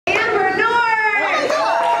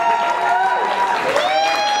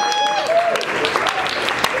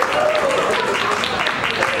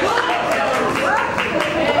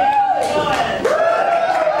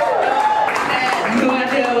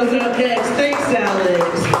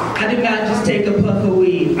I did not just take a puff of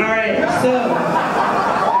weed. All right, so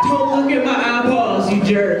don't look at my eyeballs, you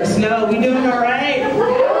jerks. No, we doing all right?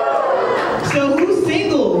 So who's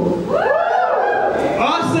single?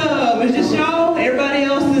 Awesome. It's just y'all. Everybody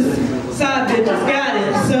else's side bitches got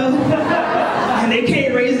it. So, and they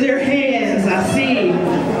can't raise their hands. I see.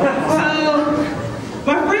 So,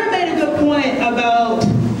 my friend made a good point about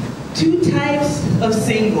two types of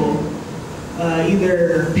single.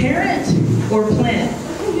 Either parent or plant.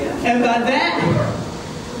 And by that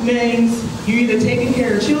means you're either taking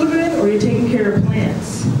care of children or you're taking care of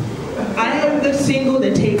plants. I am the single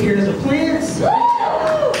that takes care of the plants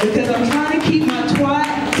because I'm trying to keep my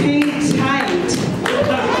twat tank tight.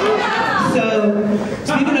 So,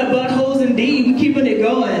 speaking of buttholes indeed, we're keeping it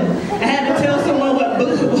going. I had to tell someone what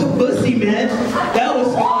bussy meant. That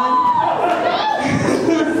was fun.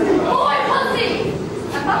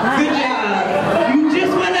 Good job. You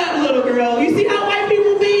just went up, little girl. You see how white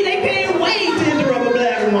people be? They can't wait to interrupt a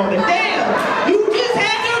black woman. Damn, you just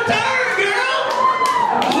had your turn, girl.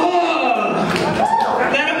 Oh,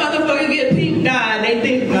 let a motherfucker get pink dye. They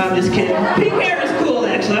think, no, I'm just kidding. Pink hair is cool,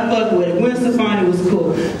 actually. I fuck with it. Gwen Stefani was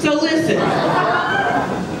cool. So listen,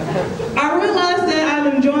 I realized that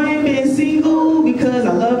I'm enjoying being single because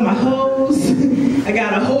I love my hoes. I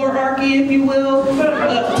got a hierarchy, if you will.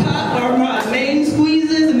 Up top are my main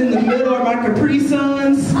squeezes, and in the middle are my Capri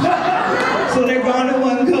Suns. So they're gone in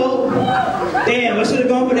one coat. Damn, I should have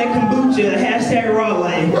gone for that kombucha, the hashtag raw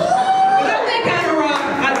life. But I'm that kind of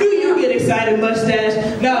raw. I do you get excited, mustache.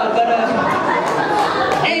 No, but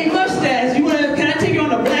hey, mustache, can I take you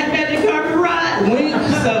on a black magic carpet ride? Wink.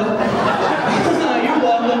 So you're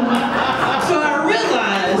welcome. So I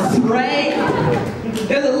realized, right,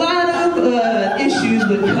 there's a lot of issues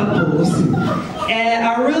with couples. And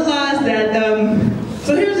I realized that,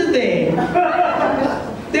 so here's the thing.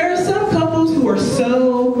 There are some couples who are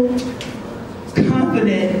so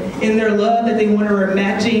confident in their love that they want to wear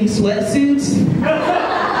matching sweatsuits,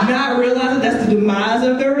 not realizing that's the demise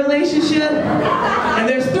of their relationship. And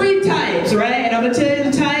there's three types, right? And I'm going to tell you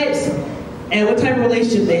the types and what type of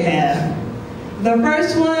relationship they have. The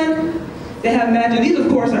first one, they have matching. These, of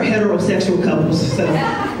course, are heterosexual couples.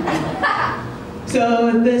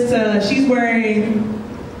 So this, she's wearing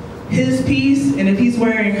his piece, and if he's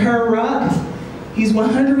wearing her rock, he's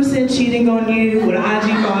 100% cheating on you with an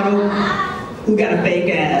IG model who got a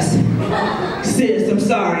fake ass. Sis, I'm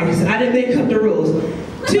sorry. I didn't make up the rules.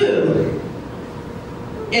 Two,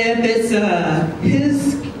 if it's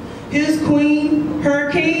his queen, her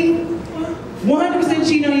king, 100%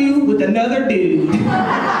 cheating on you with another dude.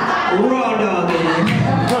 Raw dogging.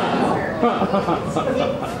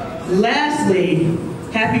 Lastly,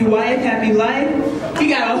 happy wife, happy life. He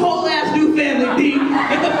got a whole ass new family, D.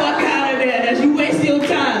 Get the fuck